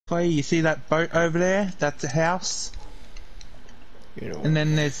for you. You see that boat over there? That's a house. You know. And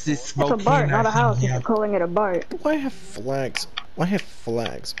then there's this It's a volcano boat, not a house, if here. you're calling it a boat. Why have flags? Why have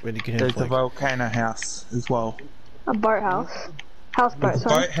flags when you can have There's a like... volcano house as well. A boathouse. Houseboat, There's a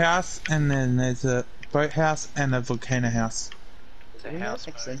sorry. boathouse, and then there's a boathouse and a volcano house. It's a house.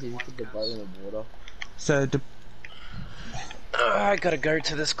 Makes sense if you put the boat in the water. So, I gotta go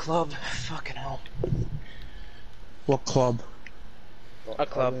to this club. Fucking hell. what club? A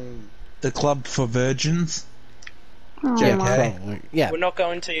club. The club for virgins? Oh, Yeah, my. probably. Yeah. We're not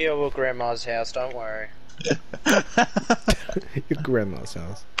going to your grandma's house, don't worry. Your grandma's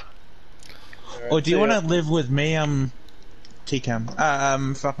house. Or do you want to live with me,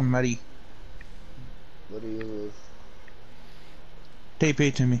 TCAM? Fucking Muddy. Where do you live?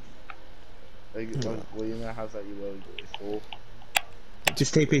 TP to me. Are you, well, you know the house that you were before?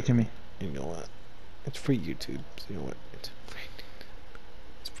 Just TP to me. You know what? It's free YouTube. So you know what?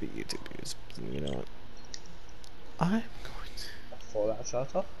 It's free YouTube. You know what? I'm going to... For that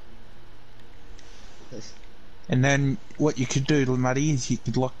shelter? And then what you could do, Muddy, is you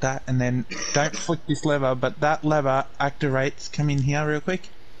could lock that, and then don't flick this lever, but that lever activates. Come in here real quick.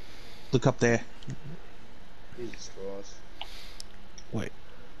 Look up there. Jesus Christ. Wait.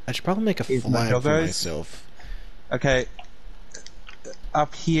 I should probably make a Here's my flag for doggos. myself. Okay.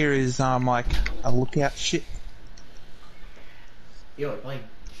 Up here is like a lookout shit. Yo, we're playing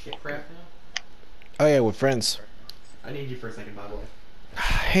shitcraft now? Oh yeah, we're friends. I need you for a second, by the way.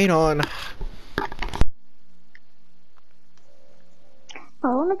 Hang on. I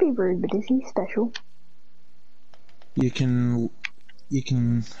want to be rude, but is he special? You can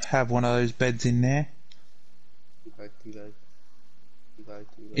have one of those beds in there.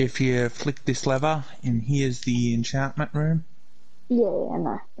 If you flick this lever, and here's the enchantment room. Yeah,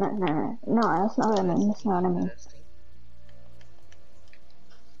 no, that's not what I mean, that's not what I mean.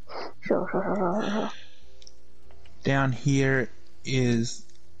 Sure. Down here is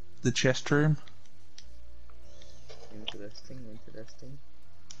the chest room. Interesting.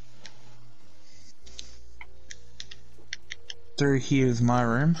 Through here is my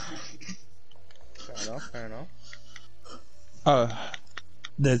room. Fair enough. Oh,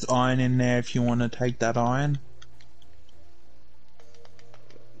 there's iron in there if you want to take that iron.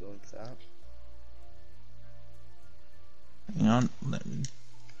 Go into that. Hang on,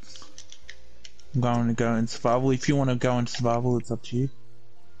 I'm going to go in survival. If you want to go in survival, it's up to you.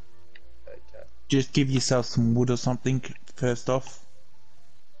 Okay. Just give yourself some wood or something first off.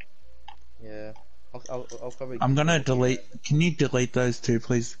 Yeah. I'll probably... I'm gonna delete. Can you delete those two,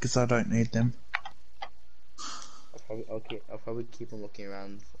 please? Because I don't need them. I'll probably keep on looking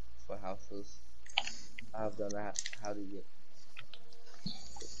around for houses. I don't know how to get...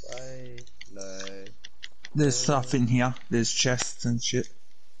 No. There's stuff in here. There's chests and shit.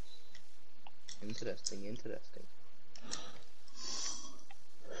 Interesting.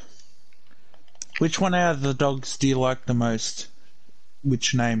 Which one out of the dogs do you like the most?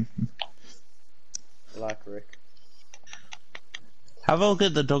 Which name? I like Rick. Have a look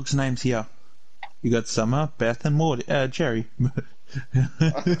at the dogs' names here. You got Summer, Beth, and Morty. Jerry.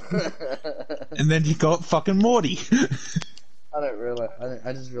 And then you got fucking Morty.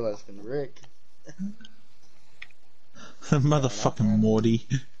 I just realized it's Rick. Motherfucking Morty.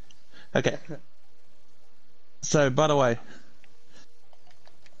 Okay. So, by the way.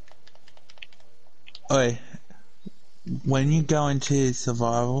 Oi. When you go into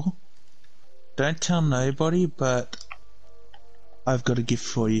survival, don't tell nobody, but I've got a gift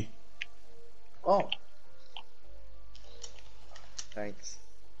for you. Oh. Thanks.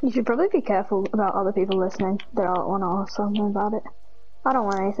 You should probably be careful about other people listening. They don't want to ask something about it. I don't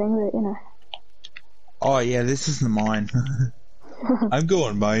want anything, but you know. Oh yeah, this isn't mine. I'm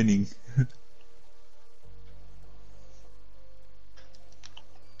going mining.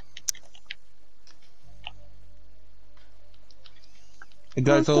 It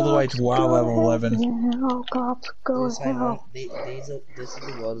goes all the way to WoW level 11. Oh God, go This hell. is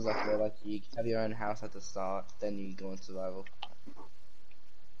the world is like where like you have your own house at the start, then you go into survival.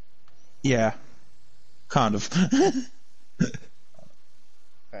 Yeah. Kind of. Fair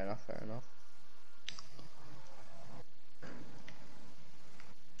enough.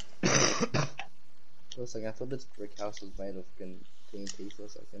 For a second, I thought this brick house was made of TNT for a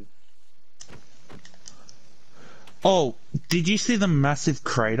second. Oh, did you see the massive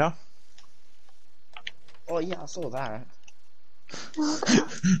crater? Oh yeah, I saw that.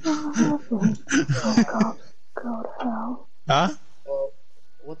 Oh God, hell. Huh? Well,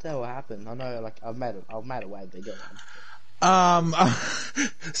 what the hell happened? I know, like I've made a way bigger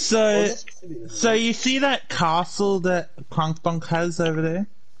So, one. so you see that castle that Punkbunk has over there?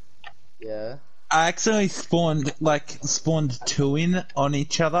 Yeah. I accidentally spawned two in on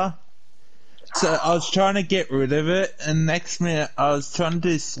each other. So I was trying to get rid of it, and next minute I was trying to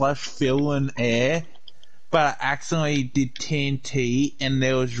do /fill and air, but I accidentally did TNT, and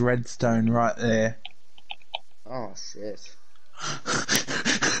there was redstone right there. Oh shit.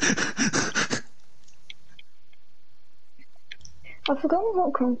 I've forgotten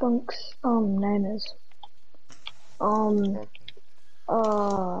what Crunkbunk's name is. Okay.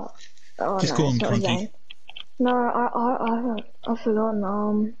 Oh Just no, call him it's not Crunky. Zane. No, I've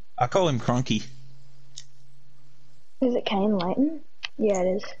forgotten. I call him Crunky. Is it Kane Layton? Yeah, it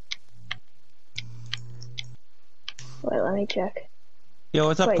is. Wait, let me check. Yo,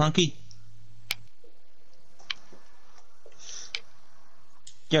 what's up, Wait. Crunky?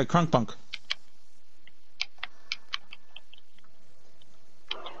 Yo, Crunkbunk.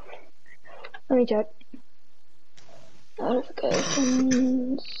 Let me check.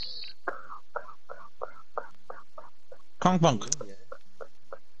 Notifications. Crunkbunk.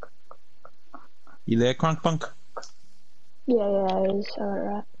 You there, Crunkbunk? Yeah, it is.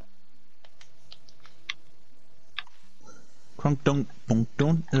 Alright. Crunk,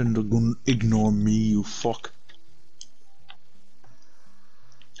 don't ignore me, you fuck.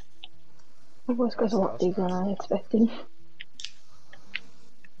 My voice goes a lot deeper than I expected.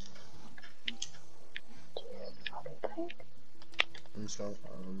 Jesus fucking Christ. I'm just going.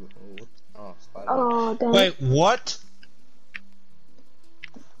 What? Oh, spider. Oh, damn. Wait, what?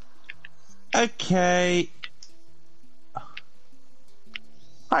 Okay.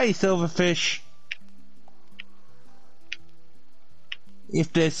 Hi, Silverfish.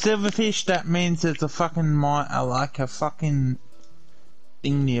 If there's silverfish, that means there's a fucking like a fucking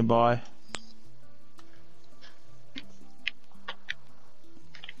thing nearby.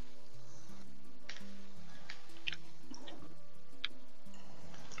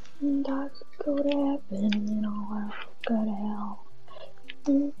 That's good happen, you know, I go to hell.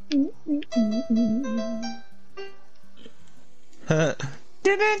 Dun,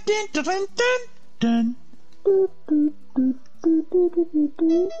 dun, dun, dun, dun, dun. Oh,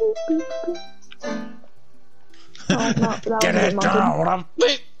 no, that was Get a bit it monkey. down,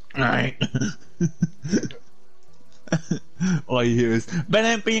 right. All you hear is Bro,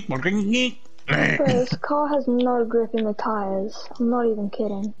 this car has no grip in the tires. I'm not even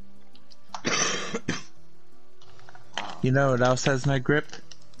kidding. You know what else has no grip?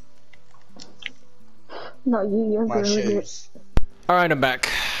 Not you, you're My good with shoes. Alright, I'm back.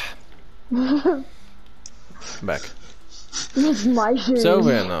 it. Back. My shoes. So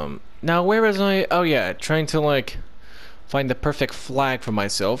then, now where was I? Oh yeah, trying to like find the perfect flag for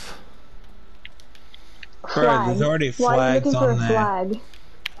myself. Bro, Flag. there's already Why are you flags looking for on a there. flag?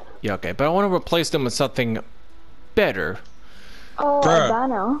 Yeah, okay, but I want to replace them with something better. Oh, Bruh. a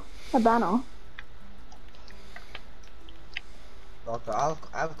banner. A banner. Doctor, I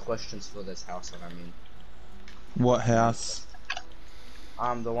have questions for this house. What I mean, What house?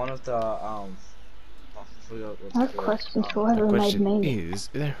 the one with the I forgot what's I have called. questions for The whoever made question me. is,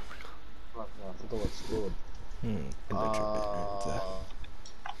 there. I forgot what's called.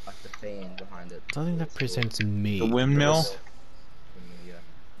 Like the fan behind it. Something that presents me. The windmill? Yeah.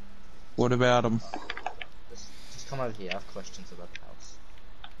 What about them? Just come over here. I have questions about the house.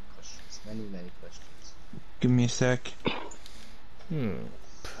 Questions. Many questions. Give me a sec.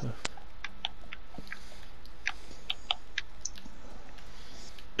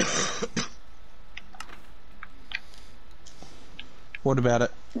 What about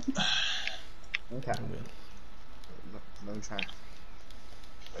it? Okay. Let me try and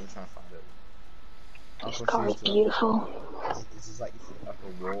find it. I'm This car is confused. beautiful. This is like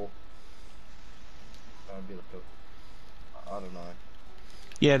a wall. Gonna be like I don't know.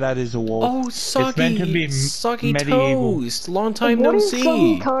 Yeah, that is a wall. Oh, It's meant to be soggy medieval. toast. Long time What no is soggy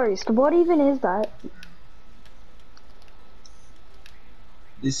see. toast? What even is that?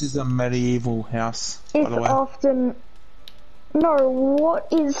 This is a medieval house, by It's the way. often... No, what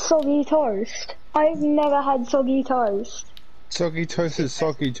is soggy toast? I've never had soggy toast. Soggy toast is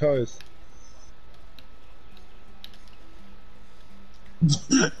soggy toast.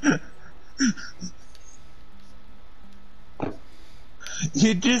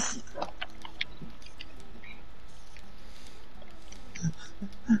 You just...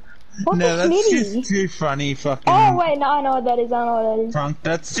 What's No, a that's Smitty? just too funny, fucking... Oh wait, no, I know what that is, I know what that is. Crunk.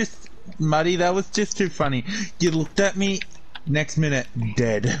 That's just... Muddy, that was just too funny. You looked at me, next minute,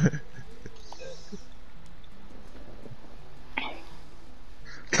 dead.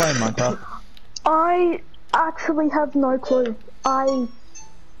 Play Minecraft. I actually have no clue. I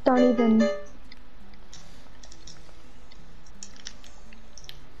don't even...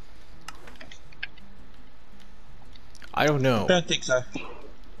 I don't know. Don't think so.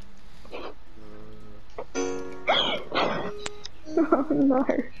 Oh no.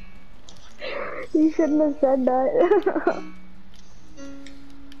 You shouldn't have said that.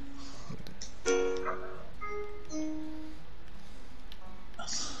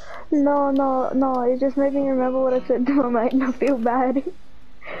 No, it just made me remember what I said to my mate and I feel bad.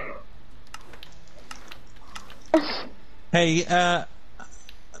 Hey,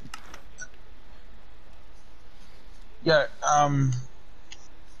 yeah,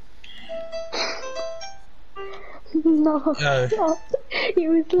 No, he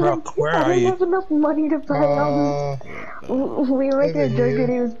was like, Rock, where I are don't you? have enough money to pay we were making a over joke here.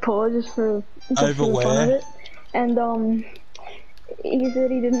 that he was poor just for Over fun of where? it. And he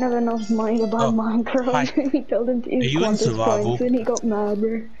said he didn't have enough money to buy Oh, Minecraft hi. and we told him to Are use you in Qantas survival? points and he got mad,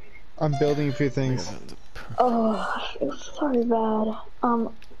 bro. I'm building a few I think I things. found the Oh, I feel so bad.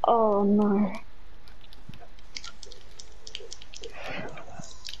 Oh no.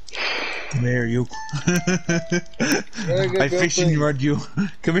 Come here, you. Gotta go I build fishing things. rod you.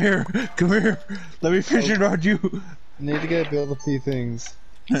 Come here, come here. Let me fishing rod you. Need to go build a few things.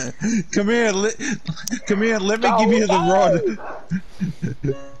 Come here, come here. Let me give you the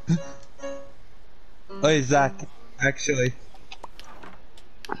rod. Hey Zach, actually,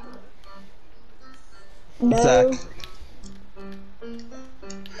 No. Zach,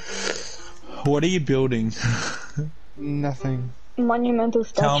 what are you building? Nothing. Monumental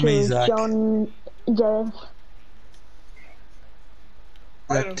Tell statue me, of Zach. John Jeff.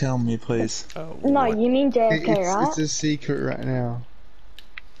 Zach, tell me, please. No, what? you mean JFK, right? It's a secret right now.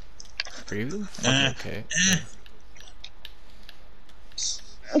 Are you even fucking okay?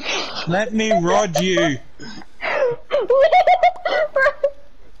 Let me rod you.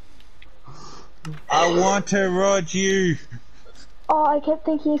 I want to rod you. Oh, I kept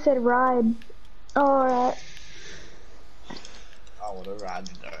thinking you said ride. Alright. I would have ran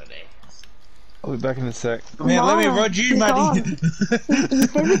dirty. I'll be back in a sec. Come here, let me No, rod you, you buddy. can't. You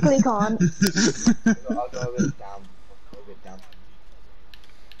physically can't. I'll go a bit down. A bit down.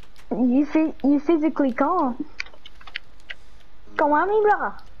 You physically can't. Come on, me,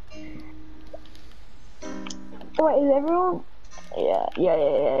 brother. Wait, is everyone? Yeah.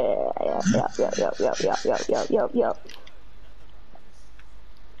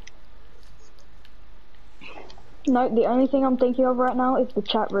 No, the only thing I'm thinking of right now is the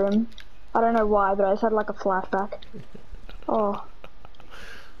chat room. I don't know why, but I just had like a flashback. Oh.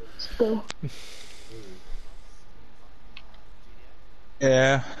 Still.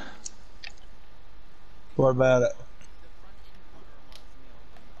 Yeah. What about it?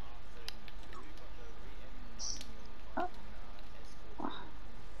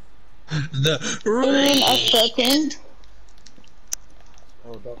 The In S13?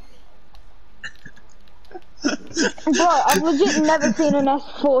 Oh, God. Bro, I've legit never seen an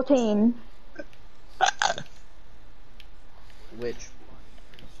S14. Which?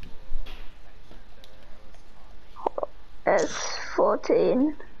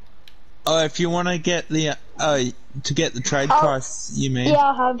 S14. Oh, if you want to get the to get the trade Oh, price, you mean?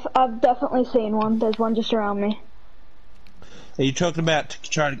 Yeah, I've definitely seen one. There's one just around me. Are you talking about to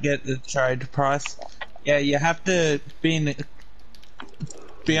try to get the trade price? Yeah, you have to be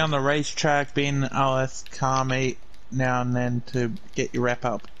on the racetrack, be in the OS car meet now and then to get your wrap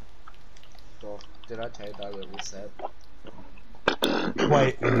up. So, did I tell you that it was set?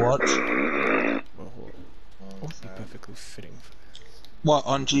 Wait, what? Well, Oh, won't be sorry. perfectly fitting for this. What,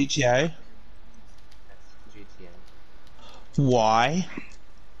 on GTA? GTA. Why?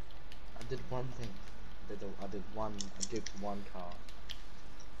 I did one thing. I did one car.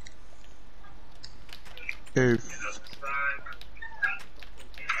 Who?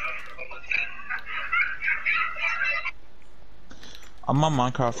 I'm on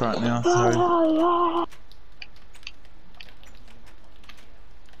Minecraft right now, so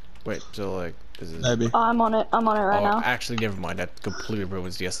Wait, so like, is this? maybe. I'm on it right Oh, now. actually, never mind. That completely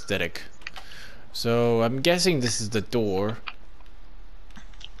ruins the aesthetic. So I'm guessing this is the door.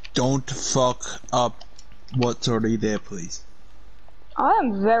 Don't fuck up what's already there, please. I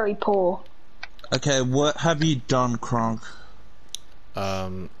am very poor. Okay, what have you done, Kronk?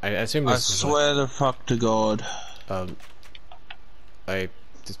 I assume I this is swear to fuck to God. like, I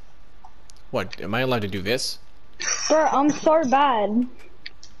just, what? Am I allowed to do this? Bro, I'm so bad.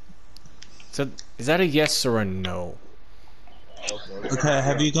 So is that a yes or a no? Okay,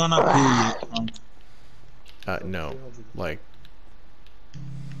 have you gone up here yet, Kronk? No. Like,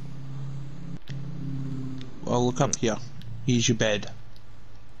 Well, look up here. Here's your bed.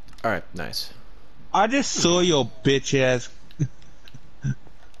 all right, nice. I just saw your bitch ass.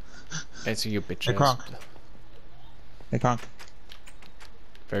 Answer your bitch Hey, ass. Kronk. Hey, Conk.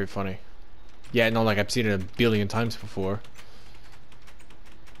 Very funny. Yeah, no, like I've seen it a billion times before.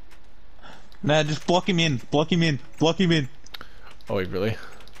 Nah, just block him in. Block him in. Block him in. Oh wait, really?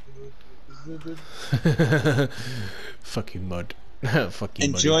 Fuck you, mud. Fuck you,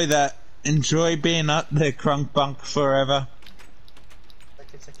 Enjoy muddy. that. Enjoy being up there, Crunk Bunk, forever.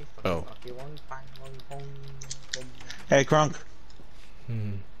 Oh. Hey, Crunk.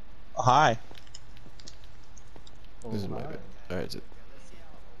 Hmm. Hi. This is my bit. Alright,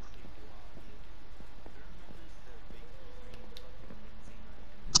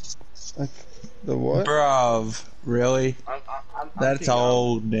 The what? Bruv. Really? I'm That's too young.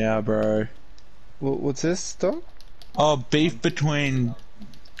 old now, bro. What's this, Doc? Oh, beef between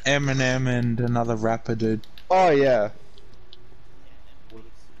Eminem and another rapper, dude. Oh, yeah.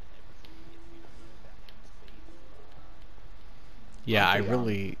 yeah, I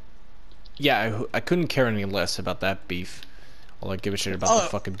really... Yeah, I couldn't care any less about that beef. All I give a shit about the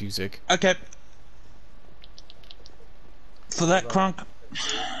fucking music. Okay. For that, Crunk,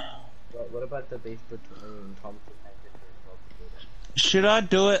 What about the beef between Tom and should I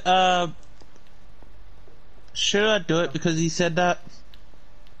do it, should I do it because he said that?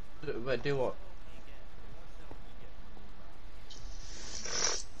 But do what?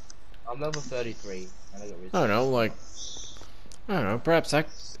 I'm level 33. And I got I don't know, like... I don't know, perhaps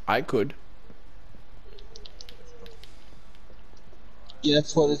I could.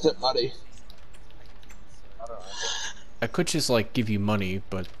 Yes, what is it, buddy? I could just, like, give you money,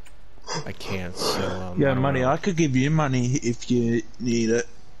 but I can't, so, Yeah, I don't money. know. I could give you money if you need it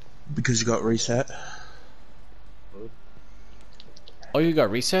because you got reset. Oh, you got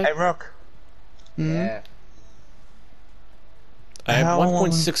reset? Hey, Rock. Yeah. I have How long-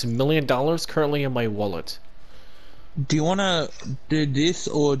 $1.6 million currently in my wallet. Do you want to do this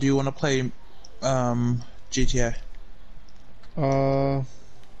or do you want to play GTA?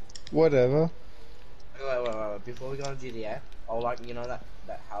 Whatever. Wait. Before we go on GTA, I would like, you know that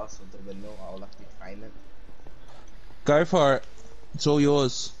house with the windmill, I would like to frame it. Go for it. It's all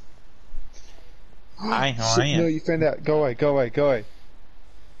yours. Shit, no, you found out. Go away, go away, go away.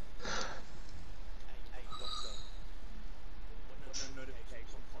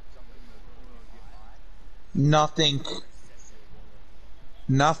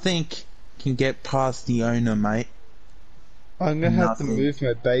 Nothing can get past the owner, mate. I'm gonna have to Nothing. move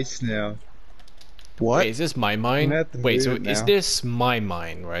my base now. What? Wait, is this my mine? gonna have to Wait, move so it is now. this my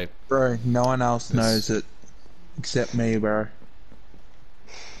mine, right? Bro, no one else knows it except me, bro.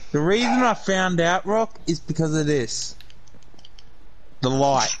 The reason I found out, Rock, is because of this. The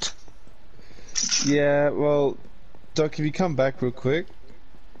light. Yeah, well, Doc, if you come back real quick,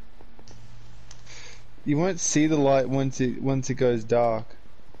 you won't see the light once it goes dark.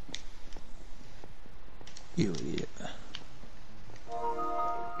 You idiot.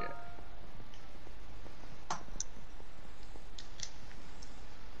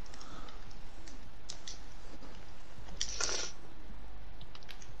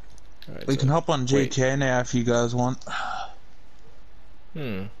 Alright, We so- can hop on wait. GTA now if you guys want.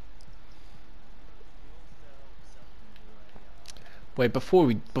 Wait, before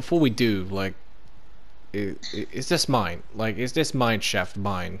we do, like, is this mine? Like, is this mine shaft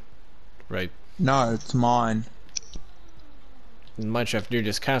mine? Right? No, it's mine. Mine shaft near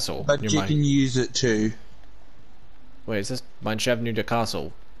this castle. But near you my... can use it too. Wait, is this mine shaft near the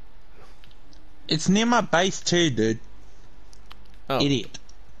castle? It's near my base too, dude. Oh. Idiot.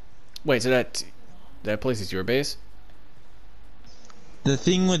 Wait, so that place is your base? The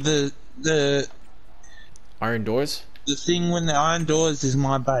thing with the Iron doors? thing with the iron doors is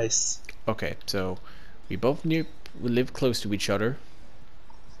my base. Okay, so we live close to each other.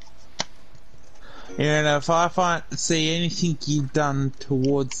 And if I see anything you've done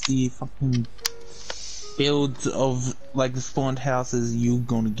towards the fucking builds of like the spawned houses, you're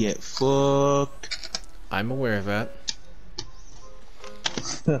gonna get fucked. I'm aware of that.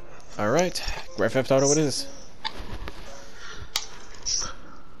 Alright, Grand Theft Auto it is.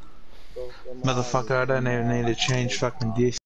 Motherfucker, I don't even need to change fucking this.